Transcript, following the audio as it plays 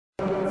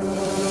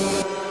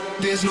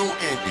there's no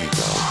ending.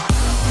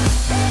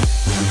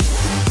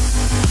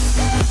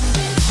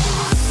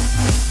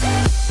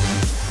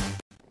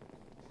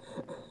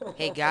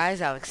 Hey guys,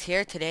 Alex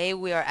here. Today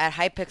we are at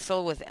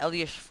Hypixel with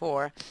elyush4.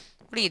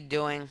 What are you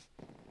doing?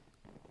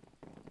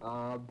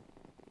 Um,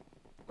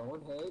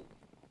 don't hate.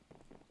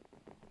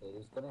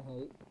 Haters gonna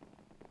hate.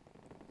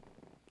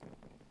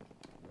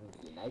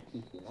 She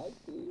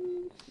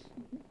likey.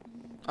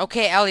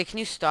 Okay, Ellie, can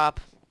you stop?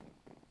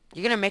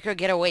 You're gonna make her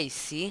get away,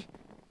 see?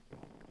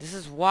 This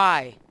is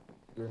why.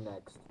 You're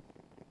next.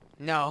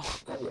 No.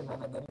 But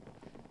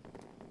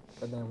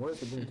then where's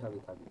the green Tubby?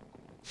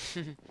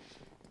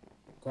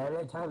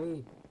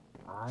 Teletubby,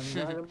 I'm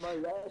gonna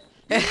molest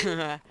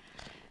you.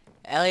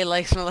 Ellie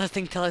likes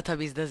molesting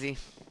Teletubbies, does he?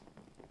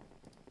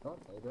 Don't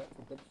hate, that's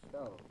a good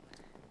show.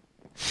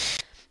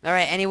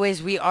 Alright,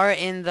 anyways, we are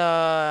in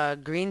the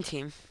green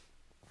team.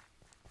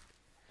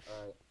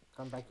 Alright,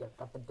 come back here,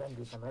 Papa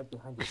Dengus, I'm right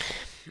behind you.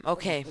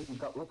 Okay. You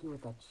got lucky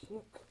with that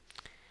chick.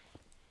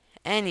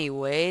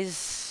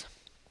 Anyways,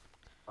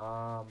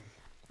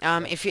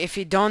 if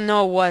you don't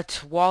know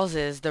what walls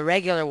is, the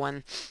regular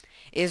one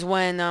is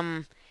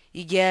when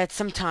you get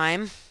some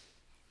time.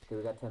 Okay,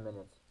 we got 10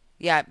 minutes.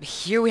 Yeah,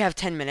 here we have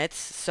 10 minutes,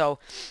 so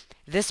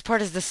this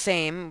part is the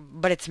same,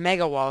 but it's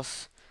mega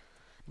walls.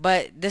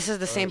 But this is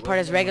the same part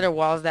as regular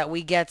walls that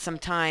we get some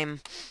time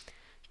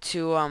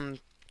to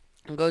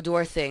go do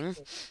our thing.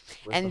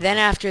 And then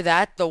after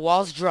that, the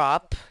walls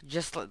drop,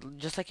 just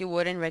like you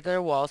would in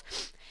regular walls.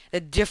 The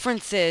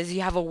difference is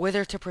you have a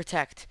wither to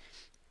protect.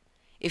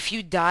 If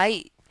you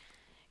die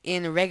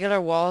in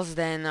regular walls,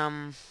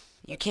 then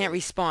you can't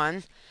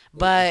respawn.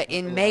 But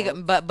in mega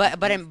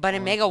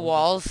in mega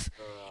walls,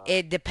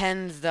 it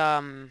depends.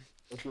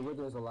 If your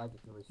wither is alive, you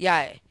can respawn.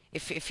 Yeah,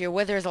 if your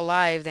wither is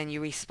alive, then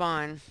you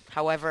respawn.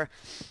 However,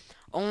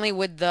 only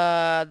with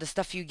the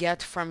stuff you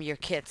get from your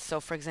kits. So,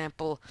 for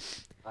example,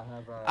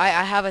 I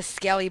have a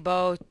scaly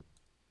bow,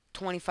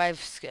 25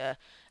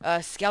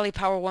 scaly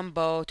power 1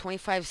 bow,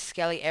 25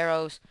 scaly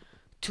arrows,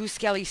 2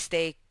 scaly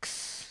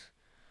stakes,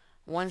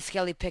 1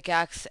 scaly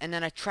pickaxe, and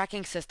then a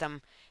tracking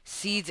system,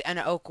 seeds and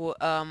oak wood.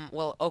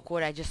 Well, oak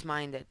wood I just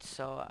mined it,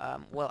 so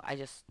well I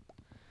just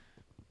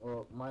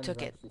mine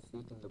took is it. actually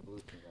seeking the blue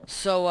thing out.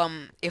 So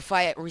if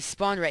I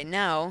respawn right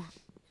now,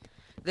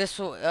 this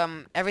will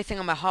everything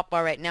on my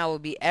hotbar right now will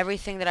be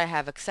everything that I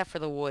have except for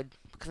the wood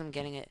because I'm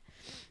getting it.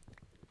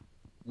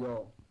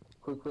 Yo,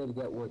 quick way to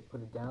get wood.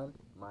 Put it down,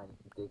 mine,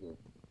 dig it.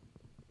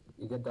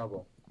 You get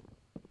double.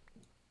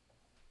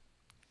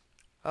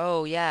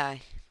 Oh yeah,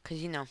 cause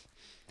you know,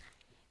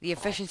 the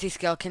efficiency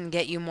skill can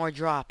get you more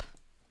drop.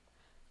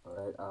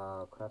 Alright,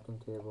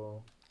 crafting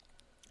table.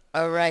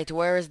 Alright,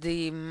 where is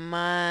the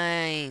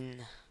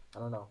mine? I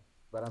don't know,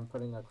 but I'm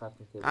putting a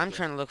crafting table. I'm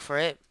trying to look for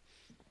it.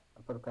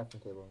 I put a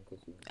crafting table in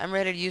case you... I'm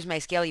ready to use my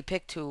scaly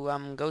pick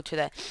to go to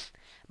that.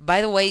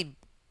 By the way,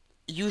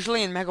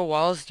 usually in mega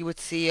walls you would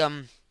see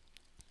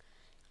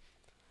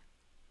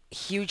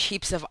huge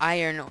heaps of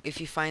iron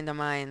if you find the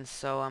mines.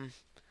 So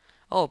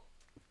oh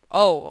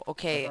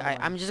okay.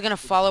 I'm just gonna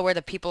follow where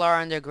the people are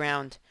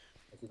underground.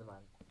 I see the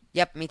mine.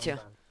 Yep, me too.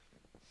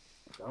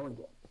 Going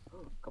there.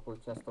 Couple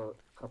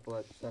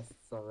of chests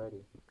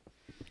already.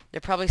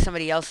 They're probably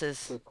somebody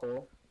else's. Okay,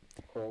 coal.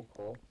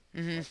 Coal.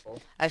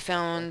 I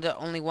found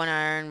only 1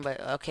 iron, but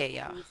okay,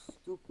 yeah. You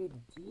stupid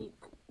geek.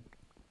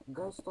 You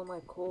guys stole my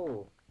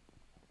coal.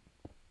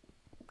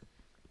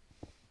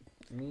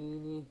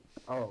 Meanie.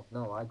 Oh,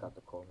 no, I got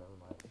the coal. Never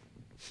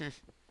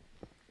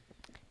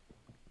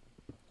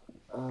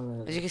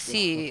mind. As you can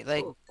see,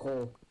 like...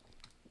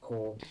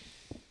 Coal.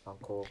 On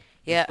coal.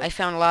 Yeah, I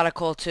found a lot of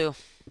coal, too.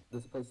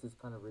 This place is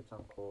kind of rich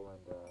on coal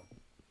and,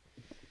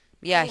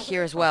 Yeah,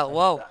 here as well.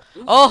 Whoa.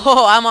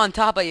 Oh, I'm on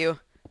top of you.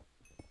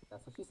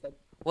 That's what she said.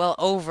 Well,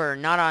 over.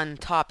 Not on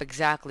top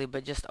exactly,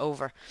 but just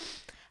over.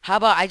 How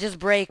about I just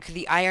break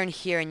the iron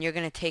here and you're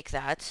going to take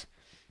that.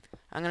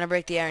 I'm going to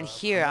break the iron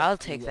here. I'll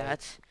take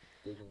that.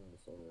 Digging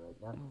this area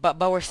right now.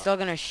 But we're still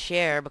going to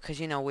share because,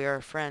 you know, we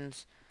are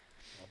friends.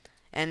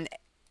 And,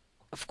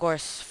 of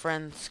course,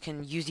 friends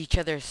can use each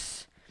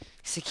other's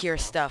secure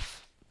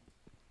stuff.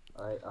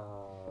 Alright,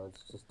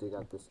 let's just dig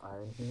out this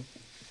iron here.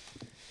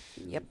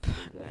 Yep,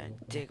 I'm gonna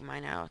dig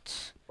mine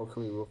out.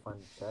 Hopefully we'll find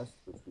a chest,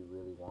 which we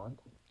really want.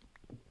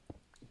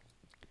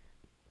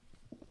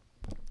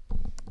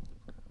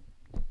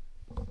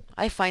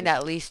 I find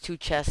at least 2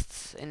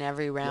 chests in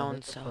every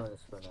round, Yeah, so...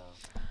 for now.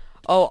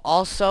 Oh,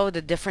 also,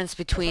 the difference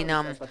between,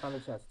 I found a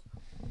chest.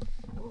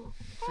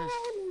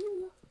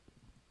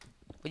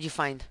 What'd you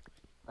find?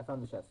 I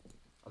found the chest.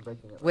 I'm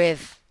breaking it.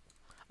 With...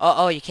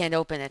 Oh, you can't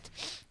open it.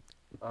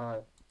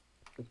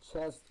 The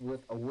chest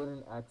with a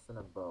wooden axe and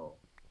a bow.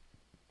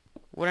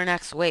 Wooden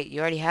axe, wait,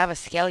 you already have a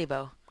scaly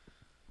bow.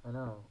 I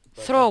know.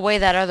 Throw away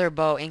that other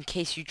bow in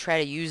case you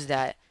try to use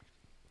that.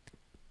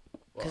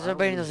 Because Well,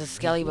 everybody knows the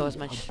skelly bow is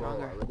much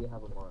stronger. I already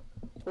have a more.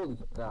 Holy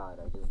god,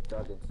 I just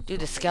dug into...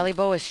 Dude, the skelly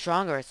bow is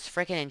stronger. It's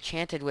freaking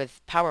enchanted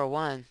with power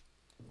 1.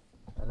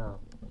 I know.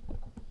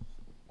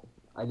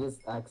 I just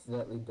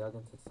accidentally dug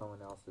into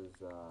someone else's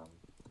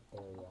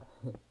area.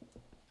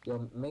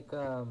 Yo, make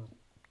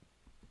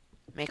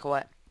Make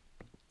what?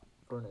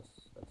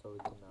 furnace. That's how we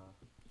can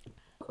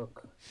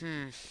cook.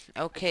 Hmm. It's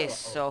Okay, all. Oh,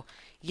 so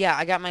yeah,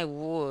 I got my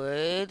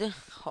wood.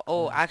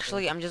 Oh, and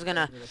actually, I'm just we're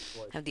gonna gonna need a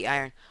torch. have the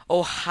iron.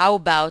 Oh, how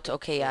about Oh,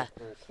 okay, yeah.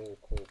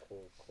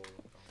 cool.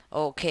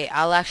 Okay,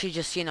 I'll actually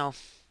just,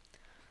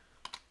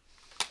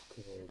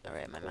 Okay, got some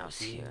alright, my coal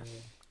mouse here. here.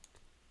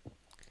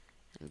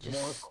 And More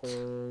just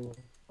coal.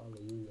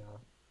 Hallelujah.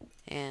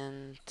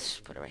 and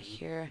put it right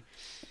here.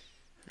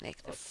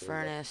 Make the Okay,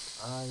 got some furnace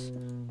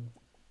iron.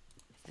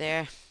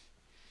 there.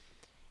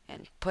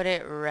 And put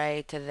it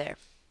right to there.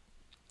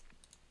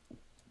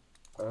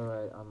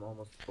 Alright, I'm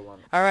almost full on.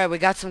 Alright, we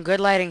got some good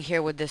lighting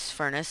here with this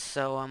furnace,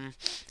 so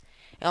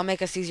it'll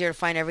make us easier to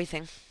find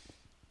everything.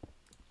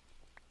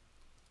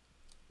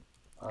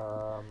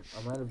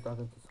 I might have dug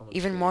into someone's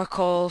Even cave. more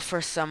coal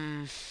for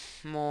some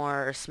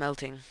more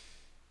smelting.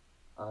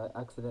 I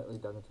accidentally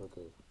dug into a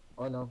cave.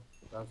 Oh no,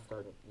 that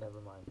started.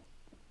 Never mind.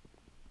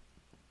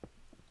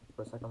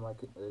 For a second,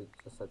 like it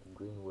just said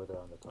green wither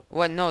on the top.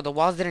 What? No, the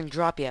walls didn't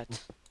drop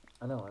yet.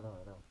 I know.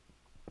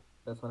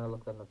 That's when I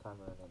looked on the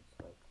timer and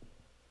it's like,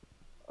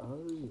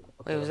 oh yeah.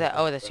 Wait, Okay, was let me that?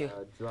 Oh, just that's you.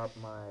 drop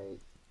my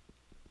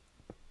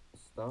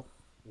stuff.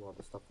 Well,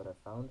 the stuff that I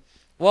found.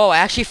 Whoa, I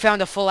actually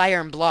found a full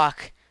iron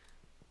block.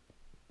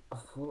 A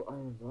full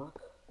iron block.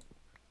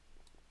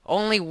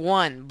 Only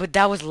one, but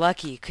that was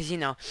lucky, because,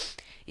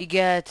 you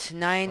get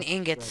 9 Let's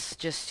ingots,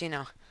 just,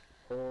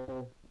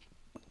 coal,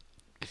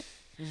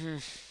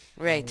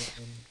 Right.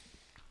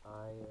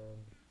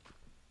 iron,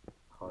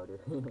 harder.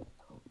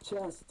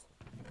 Chest.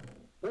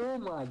 Oh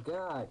my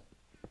god.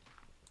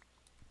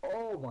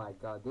 Oh my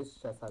god, this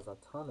chest has a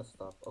ton of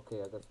stuff.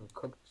 Okay, I got some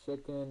cooked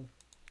chicken,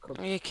 cooked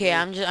Okay, fish,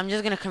 I'm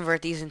just gonna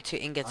convert these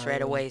into ingots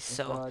right iron away,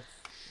 so. ingots,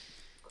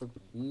 cooked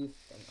beef,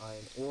 and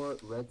iron ore,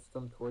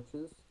 redstone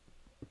torches,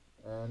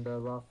 and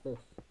raw fish.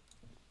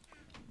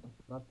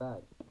 Not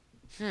bad.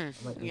 I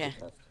might need Yeah. the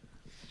chest.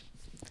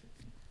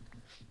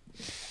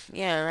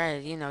 Yeah,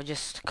 right,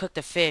 just cook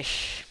the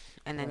fish,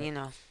 and then,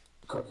 Alright,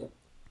 cook it.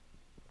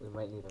 We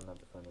might need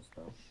another furnace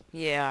though.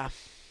 yeah.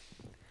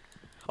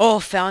 Oh,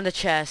 found the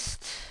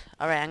chest.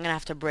 Alright, I'm gonna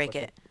have to break What's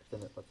in, it. what's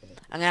in it? What's in it?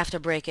 I'm gonna have to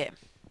break it.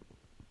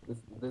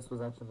 This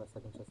was actually my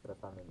second chest that I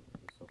found in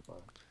so far.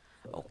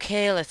 So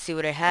Okay, let's see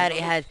what it had. It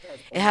another had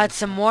chest. it Oh my had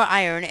some god. more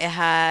iron. It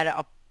had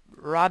a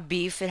raw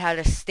beef. It had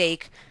a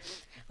steak,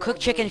 cooked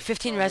chicken, Double,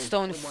 15 double.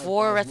 redstone, Oh my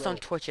 4 god, redstone yo.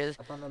 torches,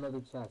 I found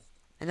another chest.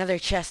 another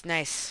chest.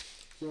 Nice.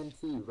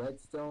 TNT,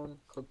 redstone,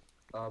 cooked,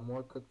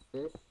 more cooked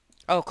fish,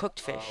 Oh, cooked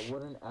fish.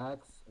 wooden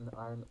axe, an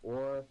iron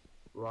ore,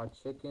 raw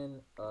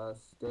chicken,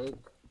 steak,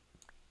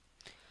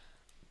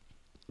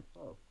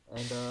 oh,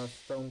 and a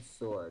stone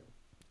sword.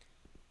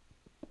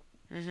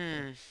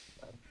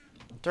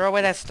 Throw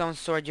away that stone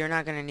sword. You're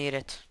not gonna need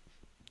it.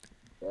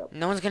 Yep.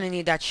 No one's gonna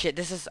need that shit.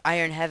 This is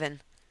iron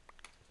heaven.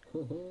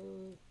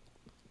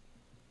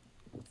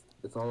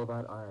 It's all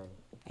about iron.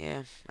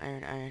 Yeah,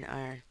 iron.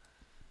 Alright.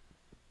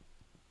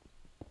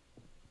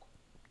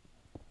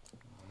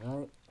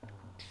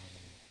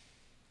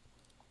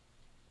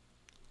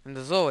 And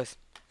as always,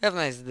 have a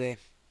nice day.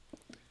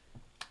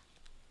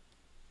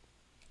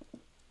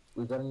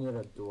 We're gonna need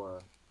a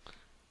door.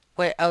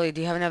 Wait, Ellie,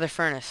 do you have another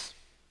furnace?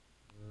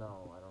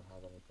 No, I don't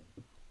have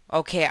anything.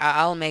 Okay,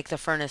 I'll make the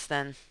furnace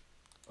then.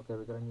 Okay,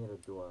 we're gonna need a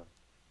door.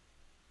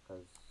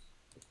 Because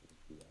this is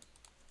BS.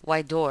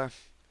 Why door?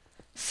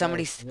 We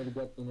need to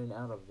get in and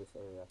out of this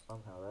area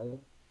somehow, right?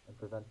 And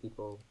prevent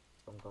people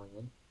from going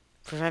in.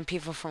 Prevent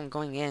people from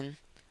going in.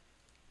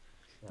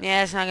 Yeah.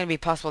 Yeah, it's not gonna be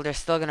possible. They're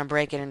still gonna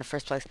break it in the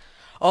first place.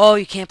 Oh,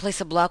 you can't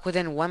place a block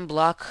within 1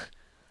 block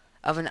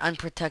of an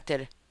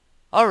unprotected.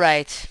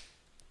 Alright.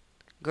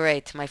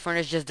 Great. My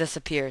furnace just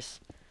disappears.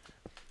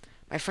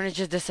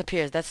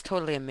 That's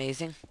totally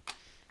amazing.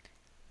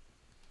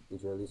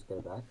 Did you at least get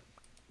it back?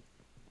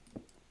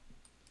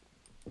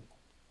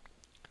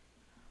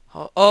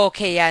 Oh,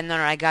 okay, yeah, no,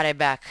 I got it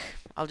back.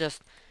 I'll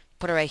just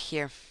put it right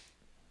here.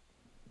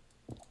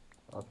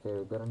 Okay,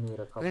 we're gonna need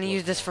a couple We're gonna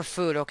use this for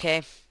food,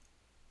 okay?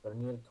 Gonna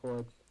need a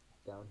torch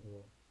down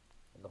here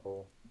in the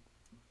hole.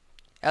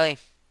 Ellie.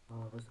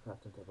 Oh, where's the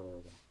crafting table? There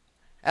we go.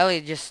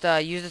 Ellie, just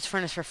use this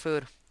furnace for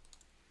food.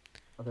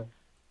 Okay.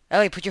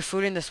 Ellie, put your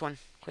food in this one.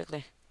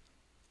 Quickly.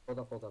 Hold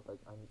up.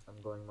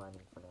 I'm going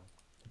mining for now.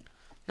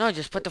 No,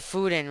 just put the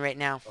food in right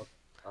now. Okay.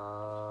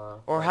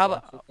 Or how raw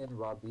about... chicken,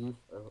 raw beef,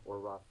 or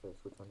raw fish?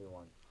 Which one do you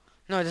want?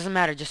 No, it doesn't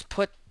matter. Just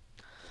put...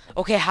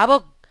 Okay, how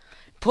about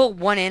put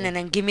one in and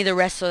then give me the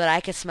rest so that I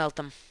can smelt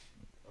them.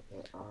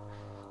 Okay,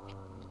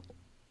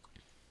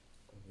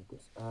 don't need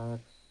this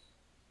axe.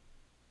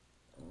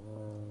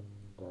 And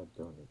I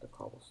don't need the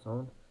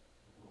cobblestone.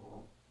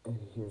 And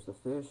here's the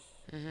fish.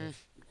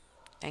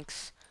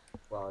 Thanks.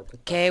 Wow, I took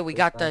Okay, we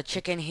got the back.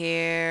 chicken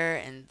here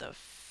and the...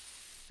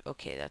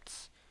 Okay,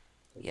 that's...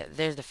 Yeah,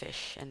 there's the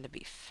fish and the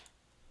beef.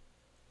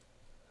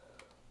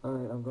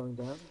 Alright, I'm going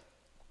down.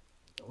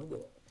 Going down.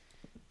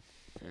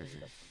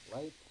 Got some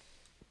light.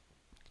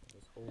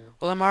 This hole.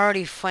 Well, I'm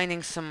already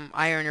finding some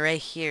iron right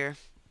here.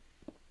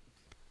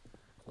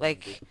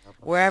 Like,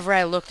 wherever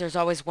I look, there's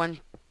always one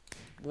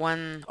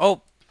one.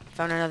 Oh,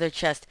 found another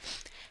chest.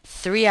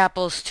 3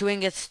 apples, 2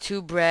 ingots,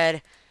 2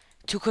 bread,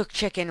 2 cooked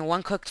chicken,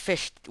 1 cooked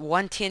fish,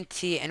 1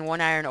 TNT, and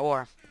 1 iron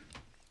ore.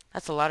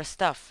 That's a lot of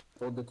stuff.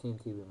 Hold the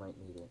TNT, we might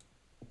need it.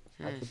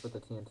 Hmm. Actually, put the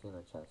TNT in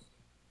the chest.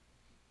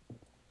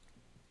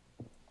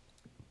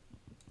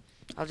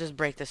 I'll just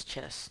break this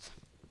chest.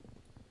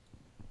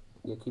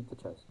 Yeah, keep the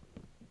chest.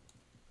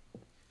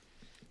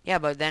 Yeah,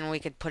 but then we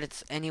could put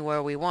it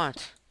anywhere we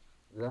want.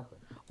 Exactly.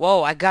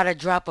 Whoa, I got a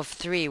drop of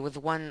 3 with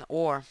 1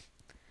 ore.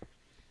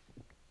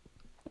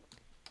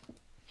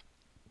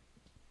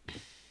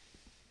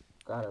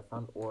 God, I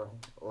found ore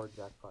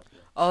jackpot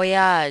here. Oh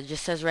yeah, it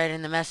just says right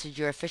in the message,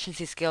 your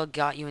efficiency skill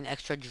got you an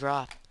extra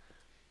drop.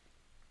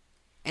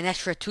 An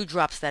extra 2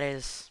 drops, that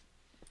is.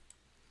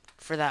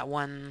 For that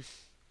 1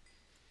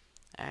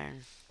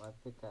 iron. My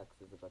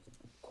pickaxe is about to...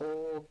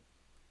 Coal!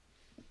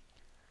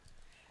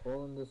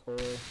 Coal in this hole.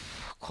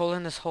 Coal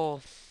in this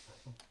hole.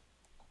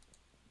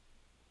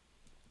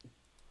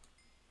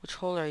 Which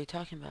hole are you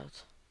talking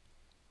about?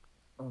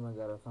 Oh my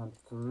god, I found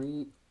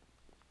 3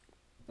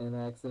 and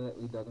I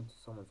accidentally dug into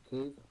someone's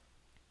cave.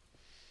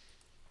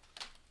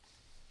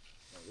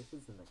 No, this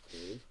isn't a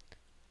cave.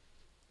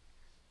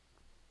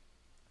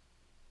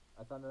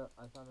 I found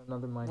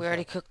another mine We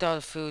already shaft. cooked all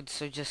the food,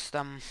 so just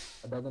I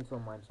dug into a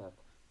mine shaft.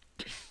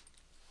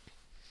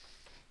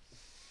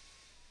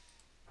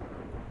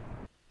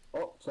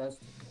 Oh,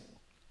 chest.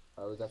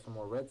 We got some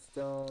more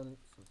redstone,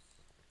 some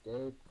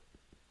steak,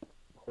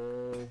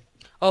 coal,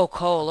 Oh,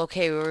 coal.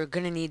 Okay, we're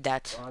gonna need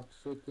that. raw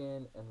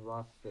chicken, and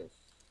raw fish.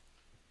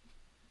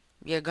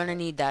 You're gonna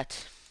need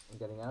that. I'm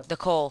getting out. The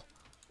coal.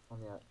 Oh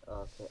yeah.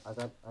 Okay.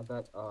 I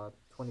got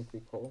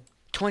 23 coal.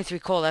 23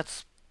 coal.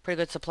 That's pretty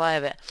good supply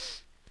of it.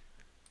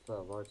 It's a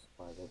large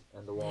supply of it,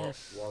 and the Yeah.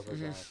 walls are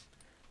down.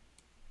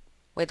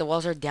 Wait, the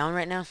walls are down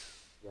right now?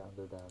 Yeah,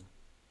 they're down.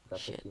 Got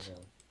Shit. 15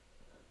 million.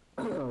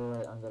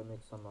 Alright, I'm gonna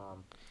make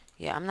some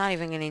Yeah, I'm not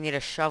even gonna need a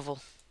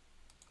shovel.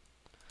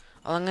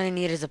 All I'm gonna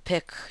need is a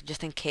pick,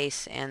 just in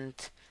case, and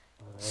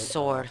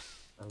sword.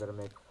 I'm gonna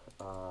make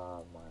my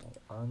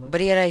armor.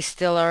 But yet I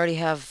still already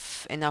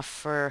have enough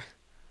for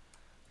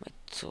my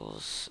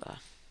tools.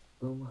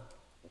 Boom.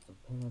 Got some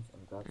pants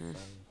and got some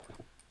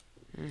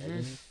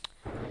leggings.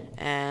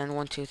 And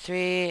 1, 2,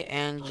 3,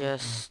 and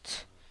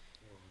just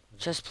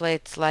chest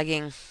plates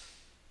lagging.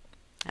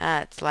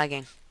 Ah, it's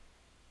lagging.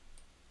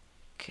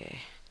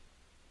 Okay.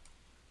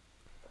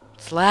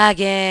 It's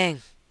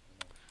lagging.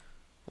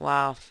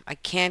 Wow, I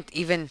can't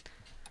even.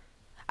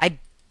 I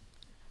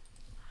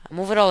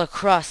move it all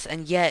across,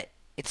 and yet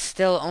it's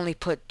still only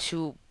put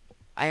 2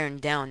 iron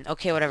down.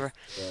 Okay, whatever.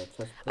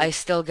 I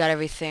still got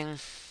everything.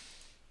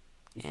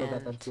 You still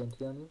got that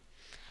TNT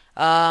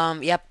on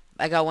you? Yep,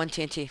 I got 1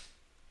 TNT.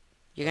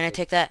 You're gonna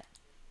take that?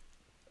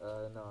 No,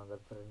 I'm gonna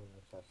put it in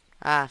the chest.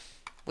 Ah,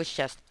 which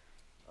chest?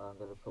 I'm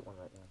gonna put one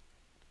right now.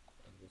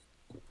 And just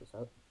take this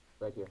out.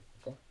 Right here,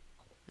 okay?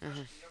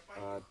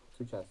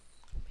 2 chests.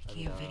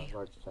 Making a video.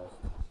 Large chest.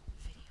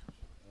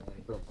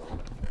 And boom.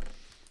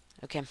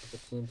 Okay. The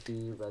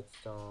TNT,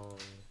 redstone.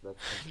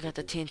 You got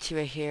the TNT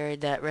right here,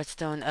 that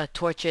redstone,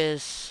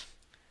 torches.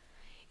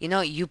 You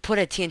know, you put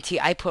a TNT,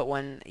 I put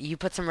one. You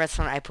put some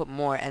redstone, I put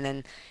more. And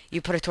then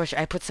you put a torch,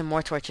 I put some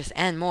more torches,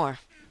 and more.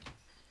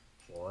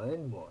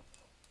 One more.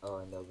 Oh,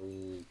 and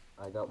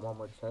I got one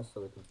more chest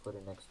so we can put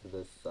it next to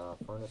this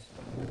furnace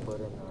and put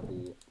in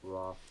the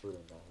raw food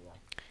in there, yeah.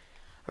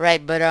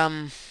 Right, but,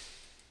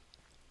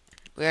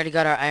 we already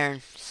got our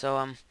iron,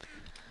 so,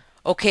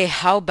 okay,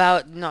 how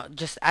about, no,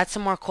 just add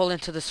some more coal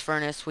into this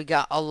furnace. We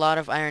got a lot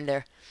of iron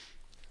there.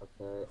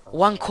 Okay.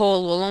 1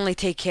 coal will only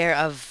take care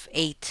of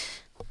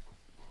 8.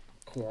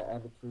 Okay, I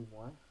added 3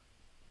 more.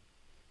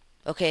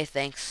 Okay,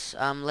 thanks.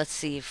 Let's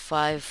see,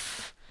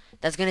 5.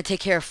 That's gonna take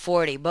care of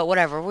 40, but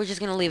whatever. We're just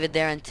gonna leave it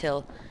there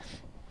until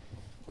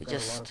we got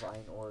just. a lot of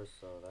iron ores,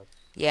 so that's.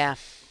 Yeah,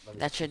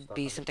 that should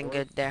be something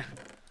good there.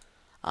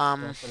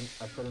 I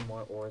put in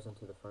more ores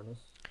into the furnace.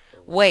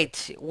 So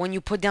wait, when you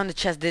put down the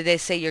chest, did they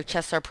say your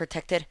chests are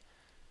protected?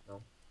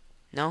 No.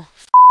 No?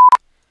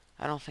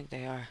 I don't think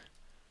they are.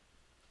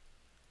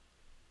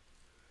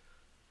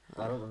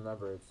 I don't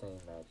remember it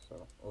saying that,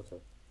 so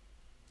okay.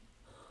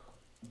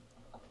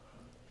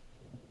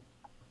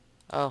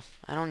 Oh,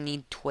 I don't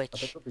need I Twitch.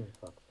 think we're being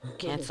fucked.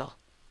 Cancel.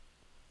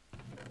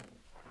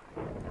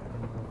 I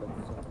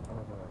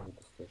need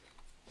the sticks.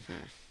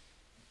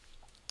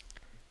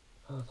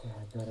 Okay,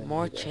 I got it.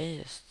 More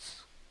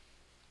chests.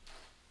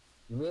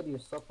 You made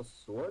yourself a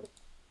sword?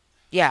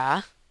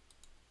 Yeah.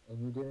 And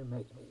you didn't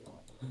make me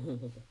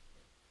one.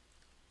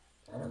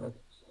 Son of a bitch.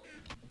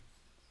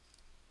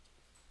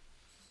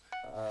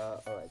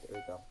 Alright, there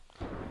we go.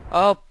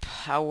 Oh,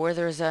 our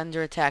weather is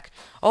under attack.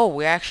 Oh,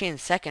 we're actually in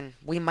second.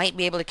 We might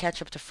be able to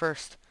catch up to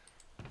first.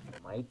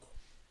 Might?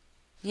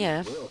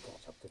 Yeah. We will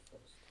catch up to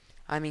first.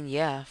 I mean,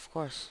 yeah, of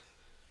course.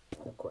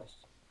 No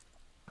question.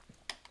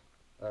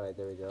 Alright,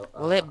 there we go.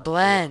 Will it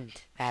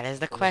blend? That is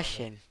the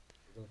question.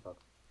 We're being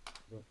fucked.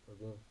 We're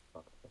being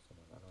fucked by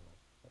someone. I don't know.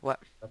 What?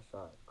 I got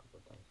shot a couple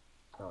of times.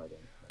 No, I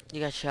didn't. You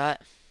got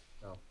shot?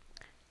 No.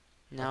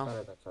 No? I thought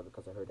I got shot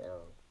because I heard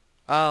arrows.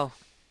 Oh.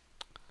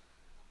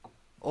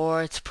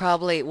 Or it's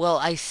probably... Well,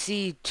 I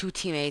see two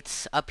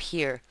teammates up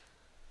here.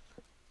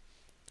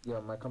 Yeah,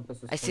 my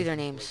compass is I see their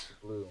pointing towards names.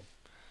 the blue.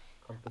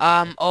 Compass is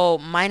pointing. Oh,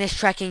 mine is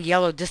tracking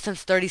yellow.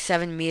 Distance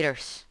 37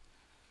 meters.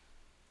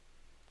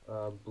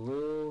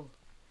 Blue.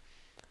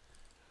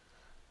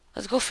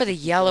 Let's go for the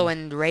 54, yellow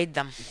and raid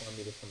them. 54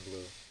 meters from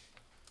blue.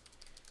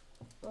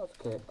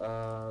 That's okay.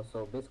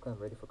 So basically I'm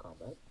ready for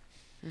combat.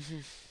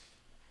 Mhm.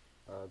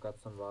 Got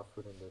some raw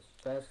food in this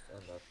chest,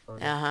 and the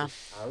furnace Uh-huh.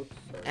 is out, so we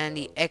And gotta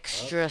the open it up.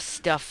 extra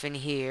stuff in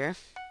here.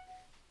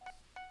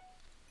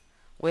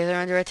 Wither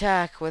under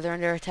attack. Wither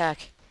under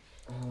attack.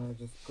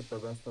 Just put the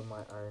rest of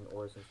my iron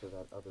ores into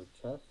that other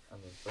chest. I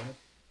mean furnace.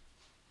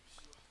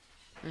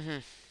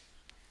 Mhm.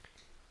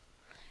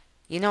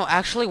 You know,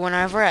 actually, when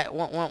I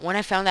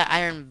found that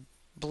iron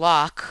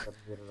block, Gotta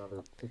get another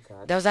that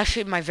pickaxe. was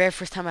actually my very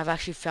first time I've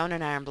actually found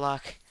an iron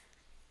block.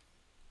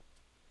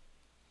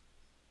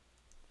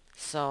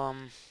 So,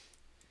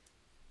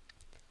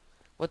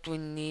 what do we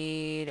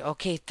need?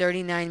 Okay,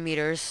 39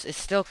 meters. It's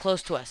still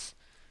close to us.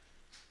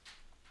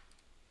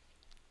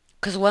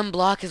 Because one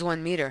block is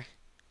 1 meter.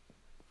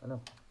 I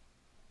know.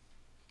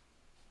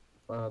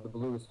 The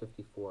blue is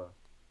 54.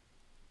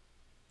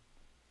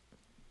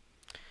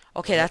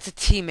 Okay, What? that's a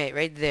teammate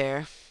right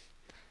there.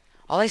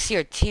 All I see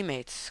are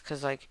teammates.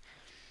 Because, like,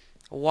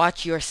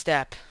 watch your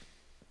step.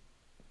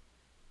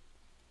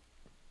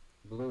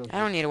 Blue is I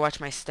don't just need to watch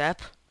my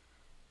step.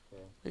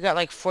 okay. We got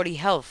like 40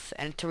 health.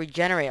 And to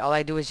regenerate, all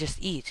I do is just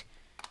eat.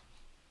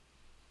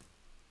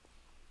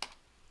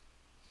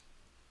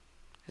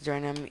 Is there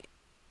an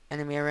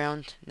enemy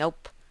around?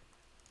 Nope.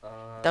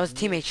 That was a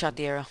teammate shot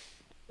the arrow.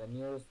 The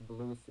nearest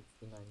blue is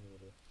 69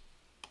 meters.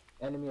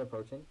 Enemy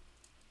approaching.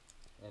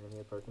 Enemy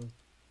approaching.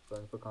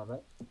 Going for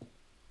combat.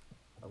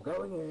 I'm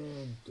going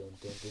in. Dun,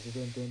 dun, dun, dun,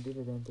 dun, dun,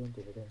 dun, dun,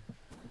 dun, dun.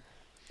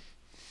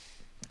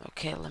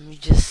 Okay, let me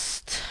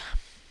just...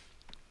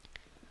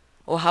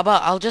 Oh, how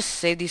about I'll just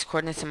save these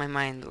coordinates in my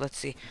mind. Let's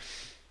see.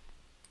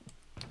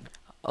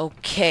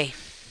 Okay.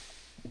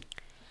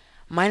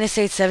 Minus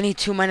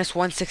 872, minus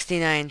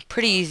 169.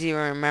 Pretty easy to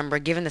remember,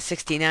 given the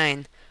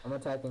 69. I'm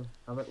attacking.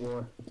 I'm at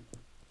war.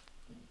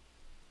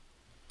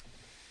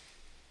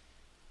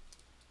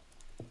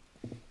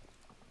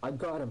 I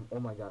got him. Oh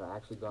my god, I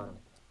actually got him.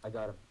 I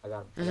got him. I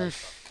got him. I got him.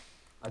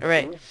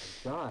 Alright. Oh my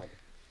god.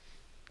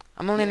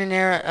 I'm only in an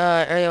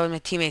area with my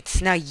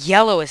teammates. Now,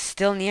 yellow is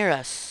still near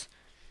us.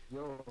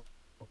 Yo.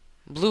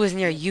 Blue is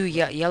near you.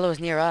 Yellow is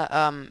near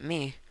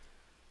me.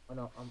 Oh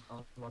no, I'm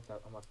locked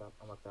out. I'm locked out.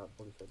 I'm locked out.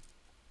 Holy shit.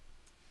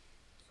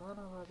 Son of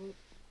a bitch.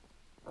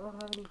 I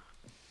don't have any.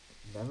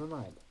 Never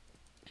mind.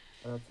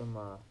 I got some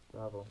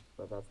gravel,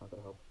 but that's not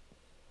gonna help.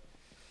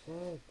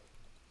 Shit.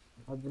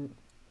 I've been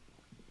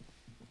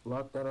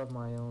locked out of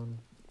my own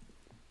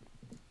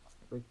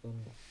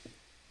freaking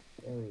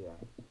area.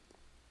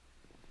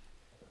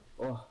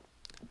 Oh.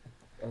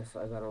 Yes,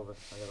 I got over.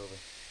 I got over.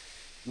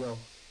 Yo.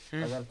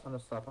 I got a ton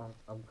of stuff.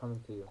 I'm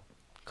coming to you.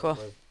 Cool.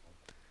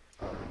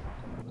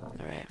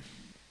 Alright.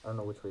 I don't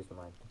know which way is the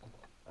mine.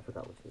 I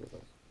forgot which way it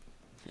was.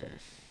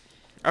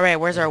 Alright,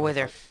 where's our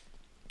wither?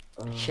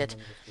 Shit. Let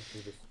me just go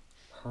through this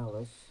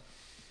palace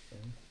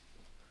thing.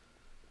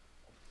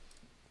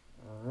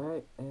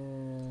 Alright,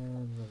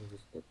 and let me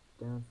just get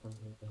down from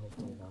here.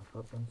 Hopefully not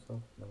hurt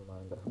myself. Never mind,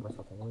 I'm gonna hurt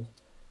myself anyways.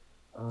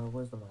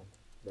 Where's the mine?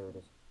 There it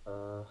is.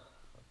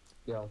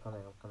 Yeah, I'm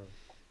coming.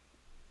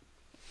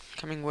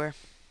 Coming where?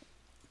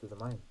 To the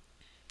mine.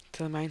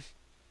 To the mine.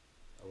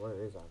 Where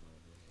is our mine?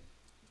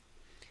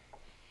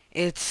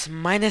 It's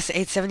minus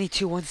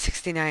 872,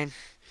 169.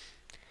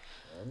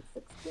 And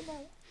 69.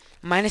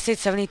 Minus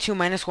 872,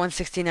 minus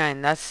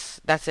 169. That's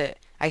it,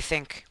 I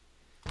think.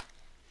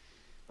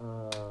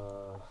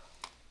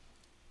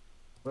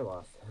 We're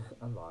lost.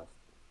 I'm lost.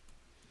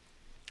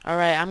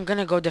 Alright, I'm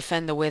gonna go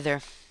defend the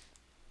wither.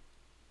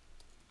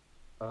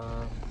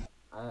 I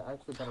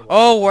actually got a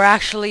Oh, we're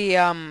actually,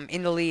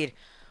 in the lead.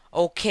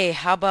 Okay,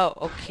 how about...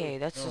 Okay,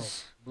 that's no,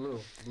 just... Blue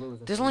is in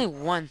There's the only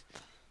lead. one.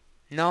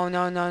 No.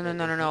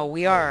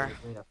 We Oh, are...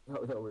 we're green.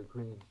 No, we're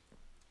green.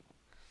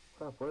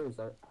 Crap, where is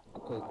that?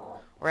 Okay.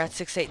 We're at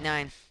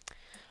 689.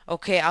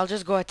 Okay, I'll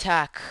just go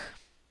attack.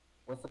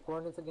 What's the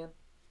coordinates again?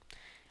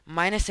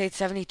 Minus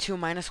 872,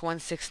 minus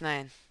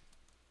 169.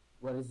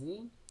 What is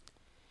Z?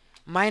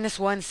 Minus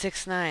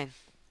 169.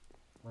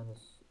 Minus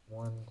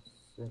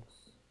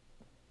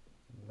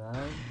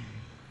 169.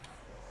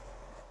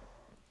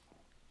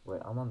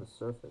 Wait, I'm on the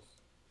surface.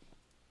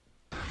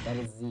 That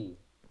is Z.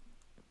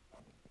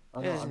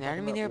 Oh, There's no, an I'm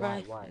enemy talking about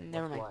nearby? Y.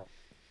 Never What's mind.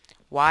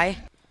 Y? Why?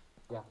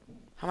 Yeah.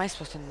 How am I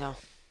supposed to know?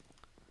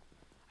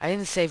 I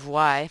didn't save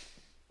Y.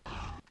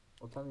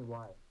 Well, tell me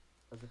why.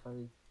 Because if I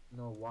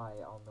know why,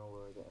 I'll know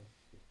where the enemy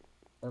is.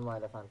 Never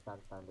mind, I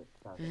found it.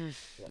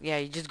 Yeah,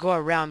 you just go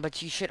around,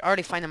 but you should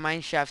already find a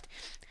mine shaft,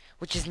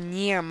 which is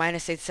near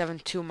minus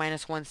 872,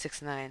 minus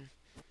 169.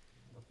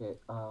 Okay,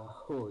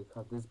 holy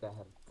crap, this guy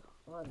had a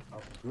ton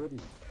of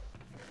goodies.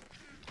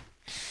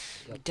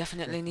 You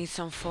definitely need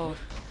some food.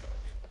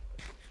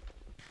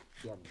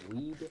 He had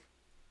weed.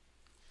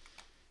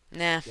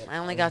 Nah, Get I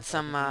only iron got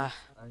some, weapons,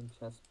 iron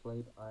chest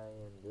plate,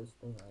 iron this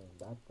thing, iron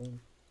that thing,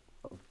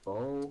 a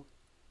bow,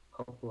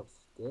 couple of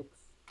sticks,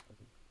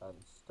 and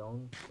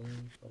stone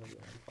thing, whatever you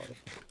want to call it.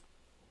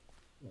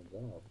 Oh my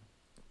god,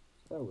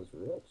 this guy was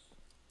rich.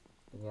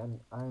 And he had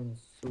an iron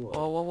sword.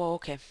 whoa, whoa, whoa,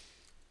 okay.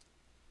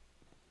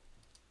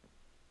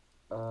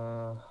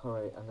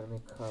 Alright, I'm gonna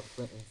make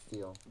flint and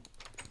steel.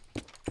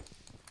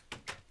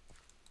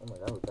 Oh my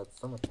god, we got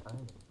so much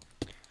iron.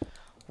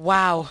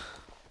 Wow.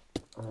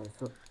 Alright,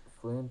 so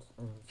flint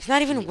and He's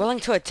not even steel. willing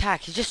to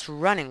attack. He's just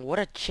running. What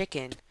a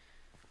chicken.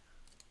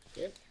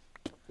 Chicken.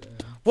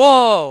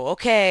 Whoa,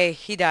 okay,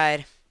 he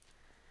died.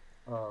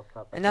 Oh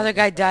crap, I Another can't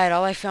guy make that. died.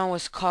 All I found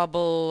was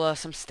cobble,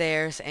 some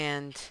stairs,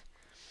 and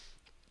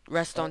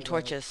redstone Oh no.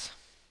 torches.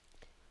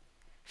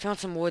 Found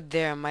some wood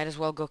there. Might as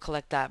well go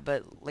collect that.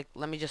 But like,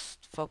 let me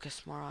just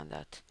focus more on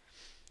that.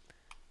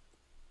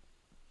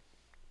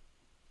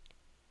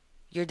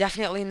 You're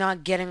definitely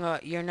not getting a.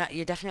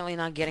 You're definitely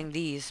not getting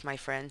these, my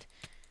friend.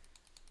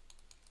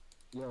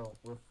 Yo,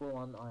 we're full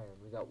on iron.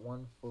 We got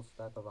one full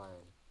stack of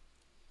iron.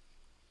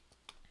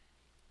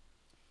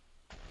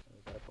 And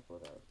we got a couple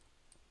of that.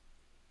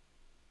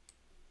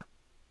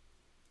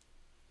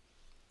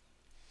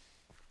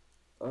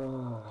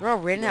 They're all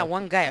raiding Yo, at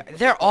one guy. put the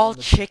They're coal all in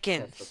the big chest,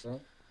 chickens. okay?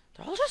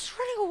 They're all just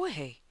running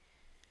away.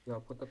 Yo,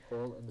 put the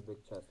coal in the big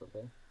chest,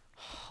 okay?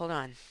 Hold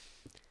on.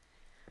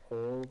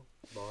 Coal,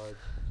 large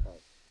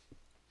chest.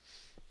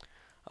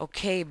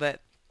 Okay,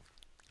 but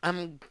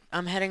I'm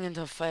heading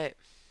into a fight.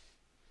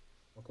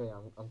 Okay,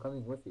 I'm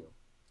coming with you.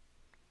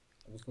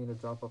 I just need to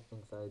drop off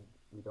things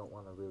we don't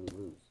want to really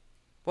lose.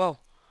 Whoa.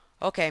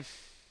 Okay.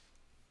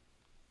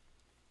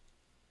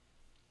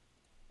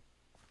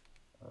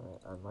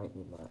 Alright, I might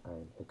need my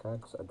iron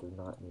pickaxe. I do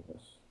not need a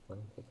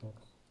stone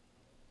pickaxe.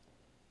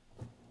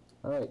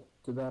 Alright,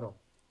 to battle.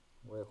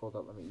 Wait, hold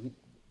up, let me eat.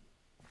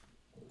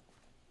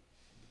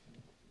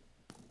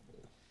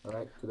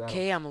 Alright, to battle.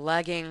 Okay, I'm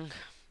lagging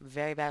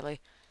very badly.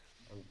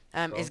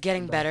 It's Go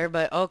getting to battle. better,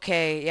 but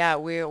okay, yeah,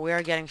 we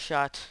are getting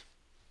shot.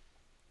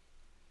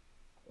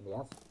 In the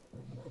ass?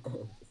 Just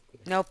kidding.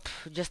 Nope,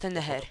 just in the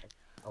Wait, hold head. up.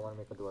 I want to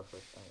make a door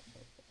first.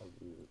 I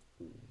really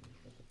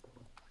make a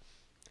door.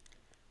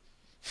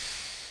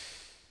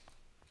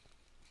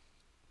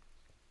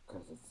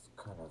 Because it's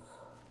kind of...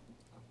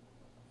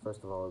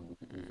 First of all, it would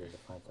be easier to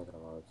find. Second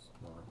of all, it's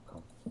more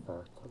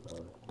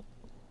comfortable.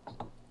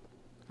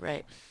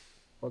 Right.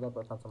 Hold up,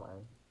 I found some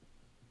iron.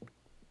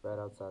 Right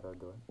outside our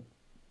door.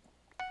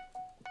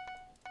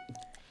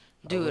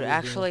 Dude,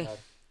 actually,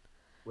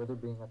 Where they're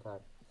being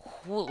attacked.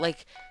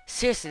 like,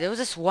 seriously, there was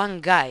this one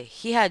guy.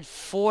 He had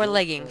 4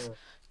 leggings,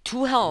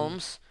 2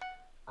 helms,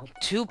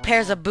 2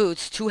 pairs of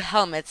boots, 2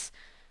 helmets.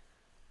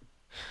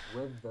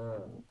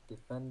 Wither.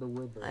 Defend the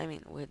wither. I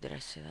mean, wait, did I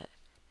say that?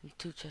 And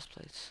 2 chest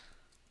plates.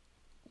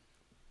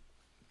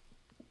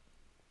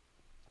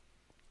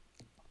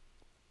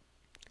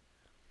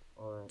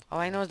 Alright. All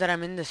I know is that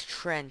I'm in this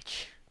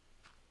trench.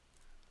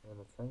 In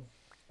the trench.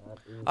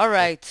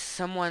 Alright,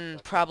 someone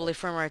probably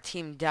from our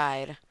team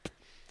died.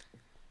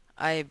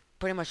 I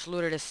pretty much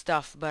looted his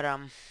stuff, but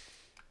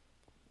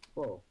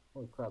Whoa.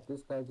 Holy crap,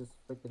 this guy just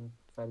freaking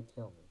tried to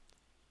kill me.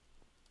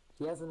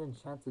 He has an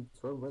enchanted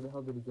sword. Where the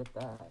hell did he get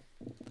that?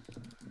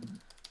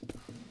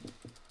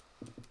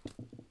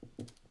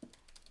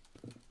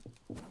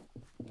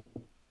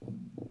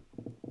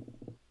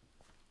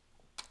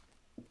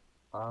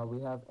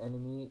 We have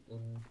enemy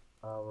in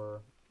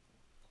our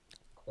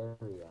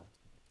area.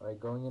 Alright,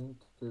 going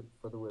into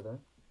for the wither.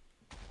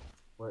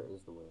 Where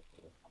is the wither?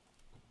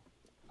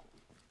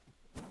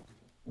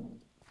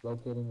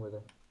 Locating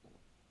wither.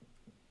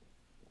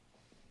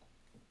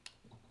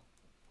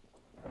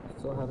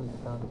 Still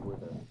haven't found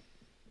wither.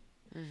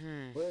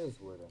 Where is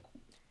wither?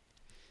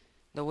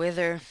 The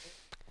wither.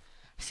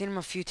 I've seen him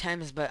a few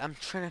times, but I'm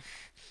trying to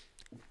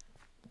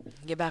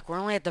get back. We're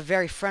only at the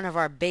very front of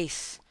our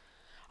base.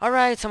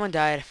 Alright, someone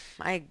died.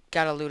 I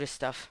gotta loot his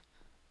stuff.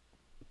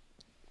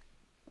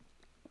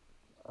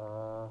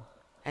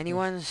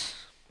 Anyone's?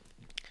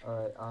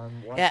 Alright,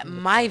 Yeah,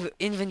 my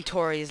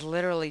inventory is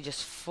literally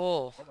just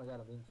full. Oh my god,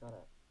 I'm being shot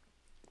at.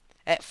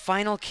 At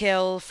final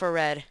kill for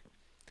red.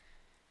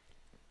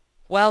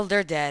 Well,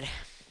 they're dead.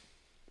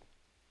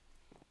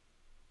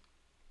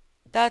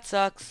 That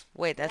sucks.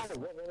 Wait, that's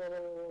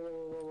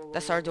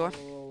our door.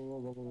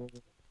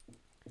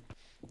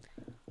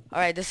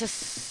 Alright, this is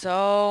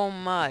so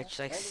much.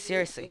 Like,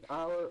 seriously.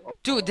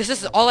 Dude, this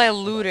is all I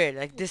looted.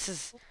 Like, this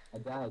is... I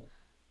died.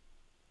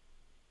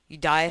 You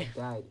died? I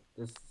died.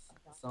 There's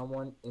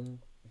someone in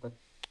the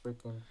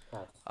freaking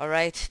cast.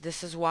 Alright,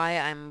 this is why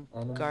I'm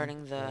Enemy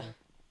guarding the... in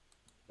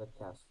the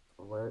cast.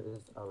 Where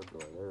is our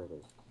door? There it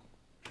is.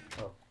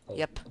 Oh, hey.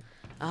 Yep.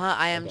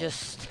 I am Okay.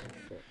 just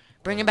Shit.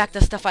 bringing back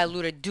the stuff I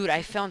looted. Dude,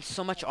 I found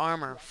so much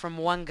armor from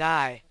one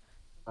guy.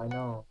 I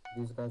know.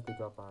 These guys, they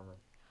drop armor.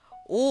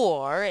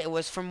 Or it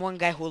was from one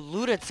guy who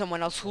looted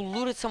someone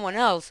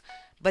else,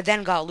 but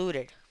then got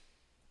looted.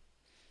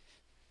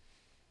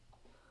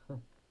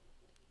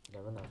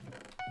 Never know.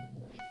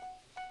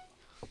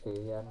 Okay,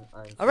 yeah,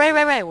 I'm Alright,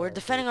 right. We're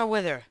defending our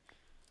wither.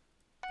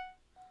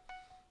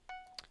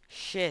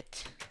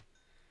 Shit.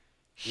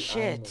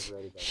 The iron is Shit.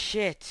 ready, guys.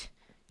 Shit.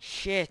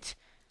 Shit.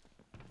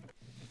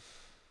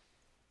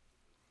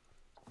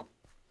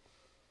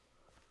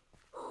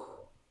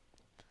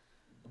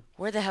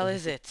 Where the hell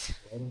is it?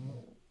 Waiting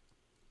here.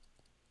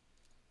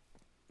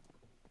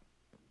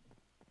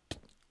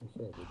 Oh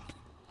shit, it's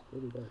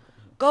pretty dark.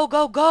 Go,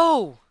 go,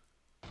 go! What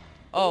do you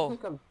Oh,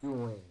 think I'm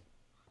doing?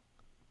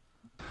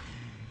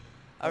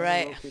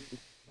 alright.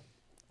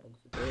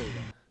 There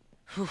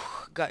we go.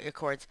 Got your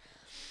cords.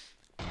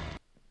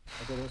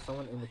 Okay, there's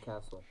someone in the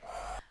castle.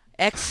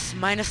 X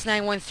minus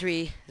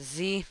 913,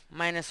 Z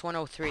minus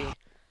 103.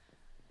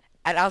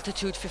 At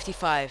altitude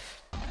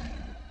 55.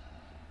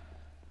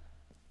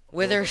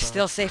 Wither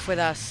still safe with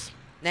us.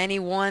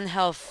 91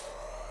 health.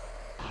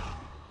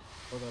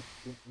 Hold up,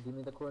 give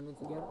me the coordinates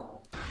again.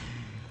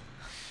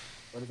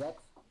 What is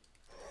X?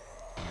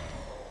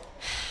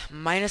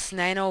 Minus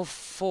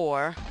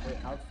 904.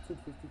 Wait, altitude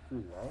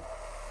 53, right?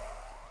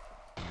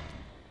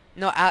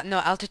 No, no,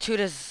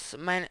 altitude is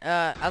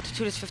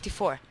altitude is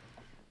 54.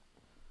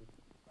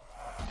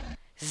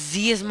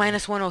 Z is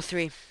minus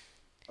 103.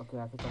 Okay,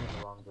 I think I'm in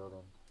the wrong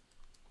building.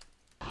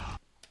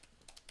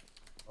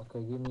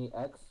 Okay, give me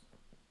X.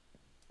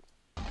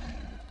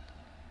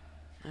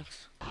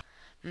 X.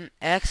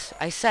 X,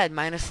 I said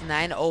minus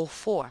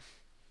 904.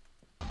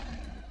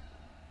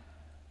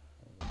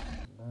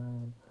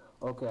 9.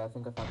 Okay, I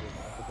think I found it.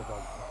 I think I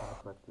found the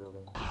correct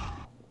building.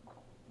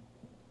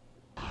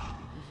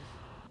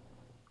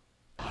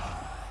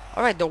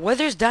 Alright, the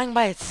weather's dying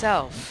by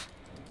itself.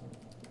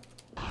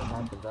 What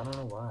happens? I don't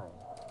know why.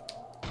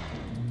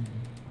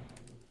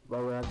 But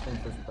we're actually in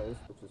first place,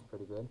 which is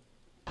pretty good.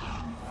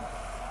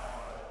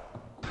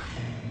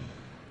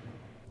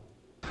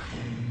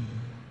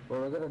 Well,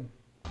 we're gonna...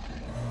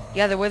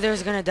 Yeah, the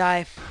weather's gonna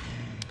die.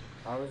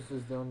 Ours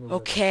is the only wither.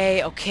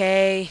 Okay,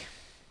 okay.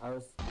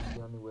 Ours is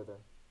the only wither.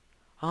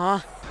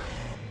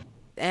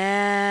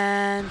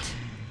 And...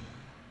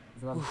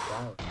 It's not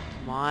dying.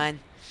 Come on.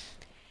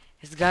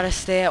 It's gotta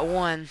stay at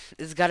 1.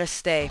 It's gotta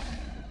stay.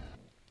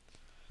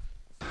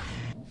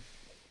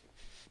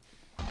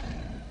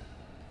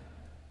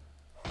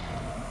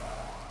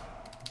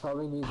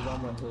 Probably needs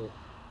one more hit.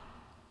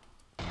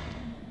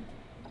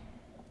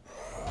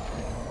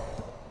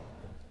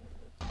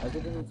 I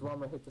think it needs one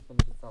more hit to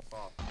finish itself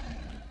off.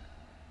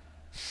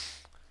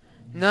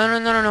 No, no,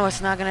 no, no, no.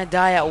 It's not gonna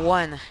die at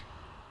 1.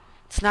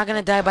 It's not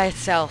gonna die by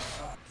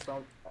itself.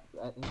 So,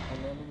 an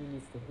enemy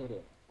needs to hit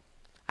it.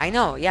 I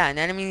know, yeah, an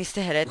enemy needs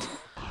to hit it.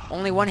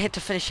 Only 1 hit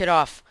to finish it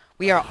off.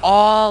 We are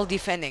all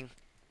defending.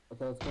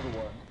 Okay, let's go to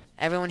war.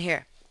 Everyone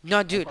here.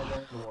 No, dude. I'm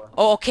going to war.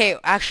 Oh, okay.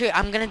 Actually,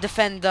 I'm gonna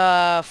defend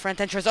the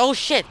front entrance. Oh,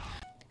 shit.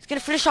 It's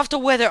gonna finish off the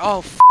wither. Oh,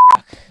 f***.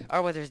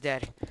 Our wither's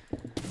dead.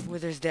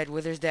 Wither's dead.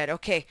 Wither's dead.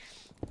 Okay.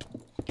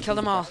 Kill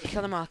them all.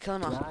 Kill them all. Kill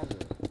them all.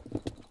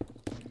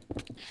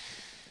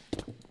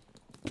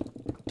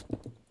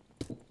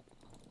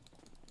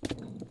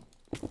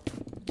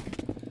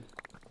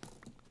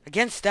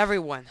 Against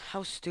everyone.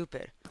 How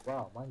stupid.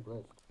 Wow, mine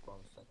glitched for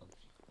a second.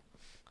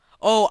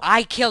 Oh,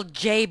 I killed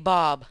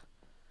J-Bob.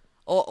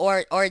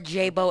 Or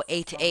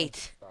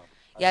Jabo88.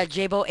 Yeah,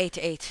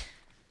 Jabo88.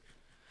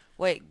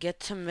 Wait, get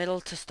to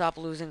middle to stop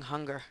losing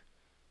hunger.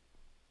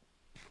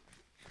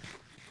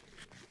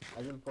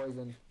 I've been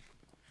poisoned.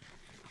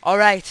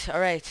 Alright,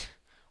 alright.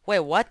 Wait,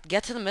 what?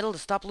 Get to the middle to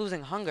stop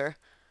losing hunger?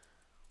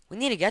 We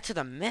need to get to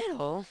the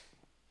middle?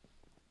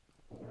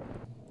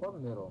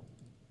 What middle?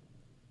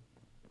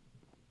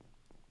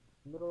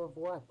 Middle of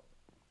what?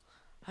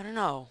 I don't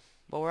know,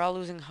 but we're all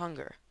losing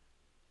hunger.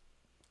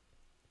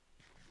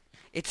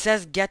 It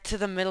says get to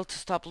the middle to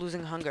stop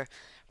losing hunger.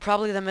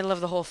 Probably the middle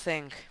of the whole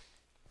thing.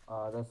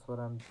 That's what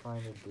I'm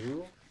trying to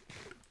do.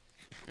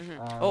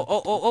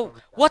 Oh,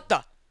 what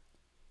the?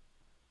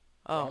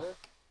 Oh. Water?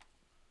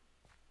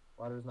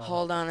 Water's not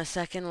Hold helping. on a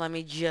second, let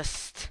me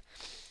just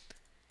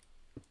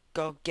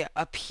go get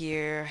up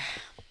here.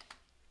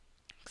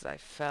 Because I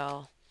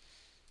fell.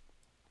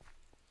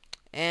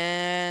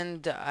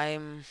 And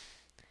I'm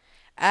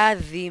at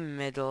the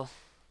middle.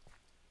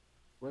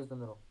 Where's the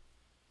middle?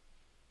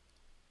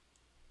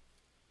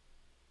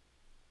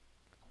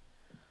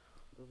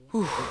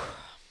 Whew.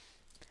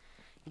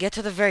 Get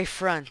to the very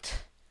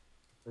front.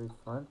 Very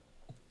front?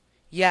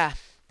 Yeah.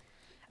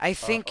 I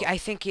think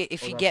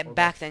if you get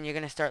back, up. then you're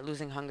gonna start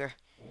losing hunger.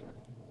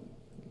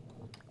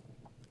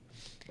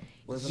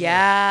 Where's the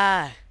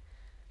Yeah.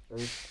 middle?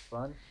 Very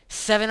front?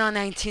 7 on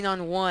 19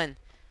 on 1.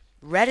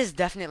 Red is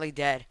definitely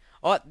dead.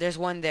 Oh, there's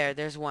one there.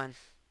 There's one.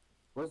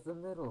 Where's the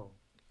middle?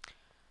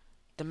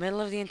 The middle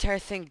of the entire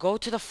thing. Go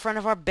to the front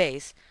of our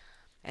base,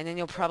 and then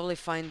you'll probably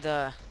find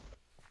the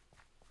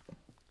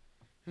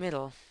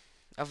middle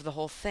of the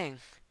whole thing.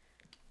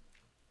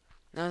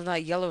 No,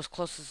 that yellow's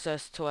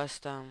closest to us.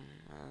 Okay,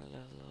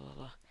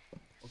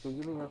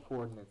 give me your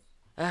coordinates.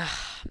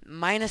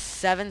 Minus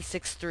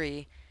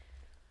 763.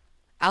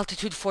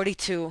 Altitude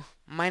 42.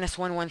 Minus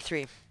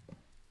 113.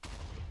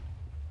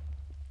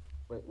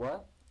 Wait,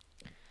 what?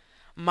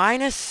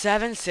 Minus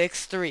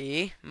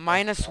 763.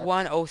 Minus X?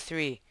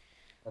 103.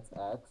 That's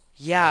X?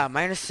 Yeah,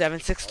 minus Right?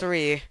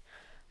 763.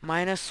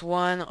 Minus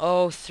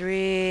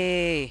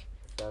 103.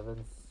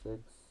 7, 6,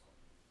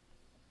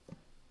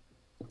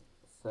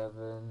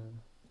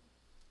 7,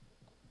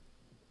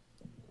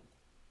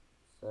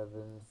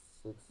 7,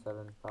 6,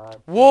 7, 5, 8,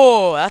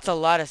 Whoa, that's a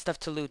lot of stuff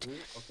to loot. 3.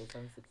 Okay,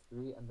 7, 6,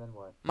 3, and then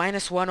what?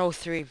 Minus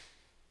 103.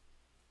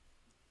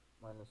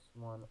 Minus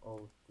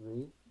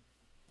 103.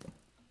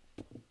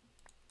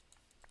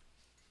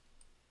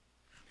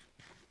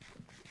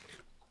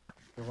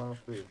 Okay,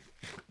 103.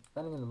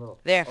 Standing in the middle.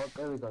 There. Oh,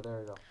 there we go, there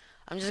we go.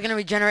 I'm just gonna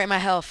regenerate my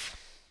health.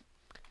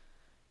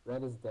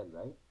 Red is dead,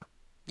 right?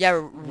 Yeah,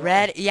 We won.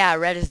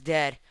 red is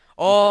dead.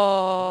 What?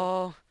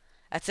 Oh,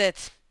 that's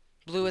it.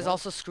 Blue We is won.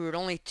 also screwed.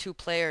 Only 2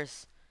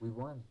 players. We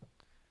won.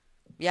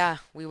 Yeah,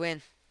 we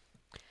win.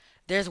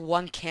 There's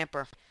one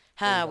camper.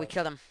 Where Ha, you we at?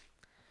 killed him.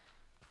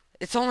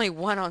 It's only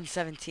 1 on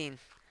 17.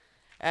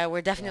 We're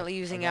Yeah, definitely I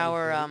using got his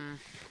our, goodie.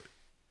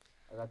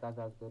 I got that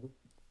guy's goodie.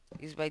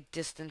 use by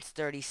distance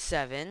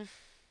 37.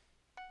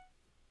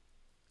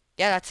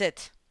 Yeah, that's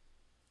it.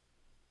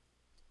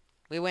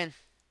 We win.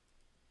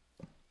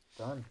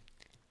 Done.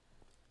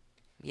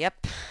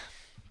 Yep.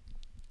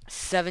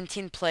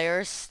 17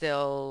 players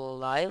still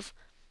alive.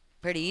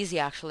 Pretty easy,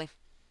 actually.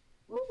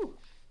 Woo!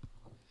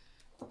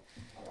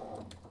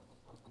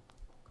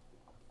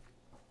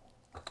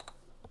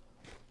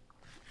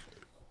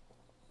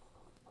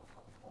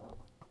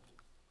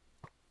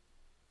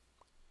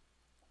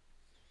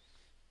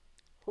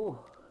 Whew.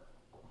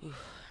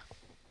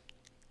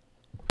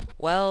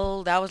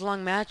 Well, that was a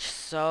long match,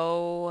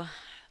 so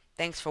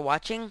thanks for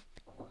watching.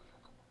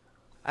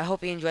 I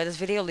hope you enjoyed this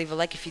video. Leave a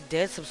like if you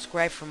did.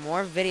 Subscribe for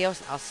more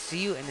videos. I'll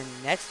see you in the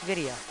next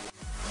video.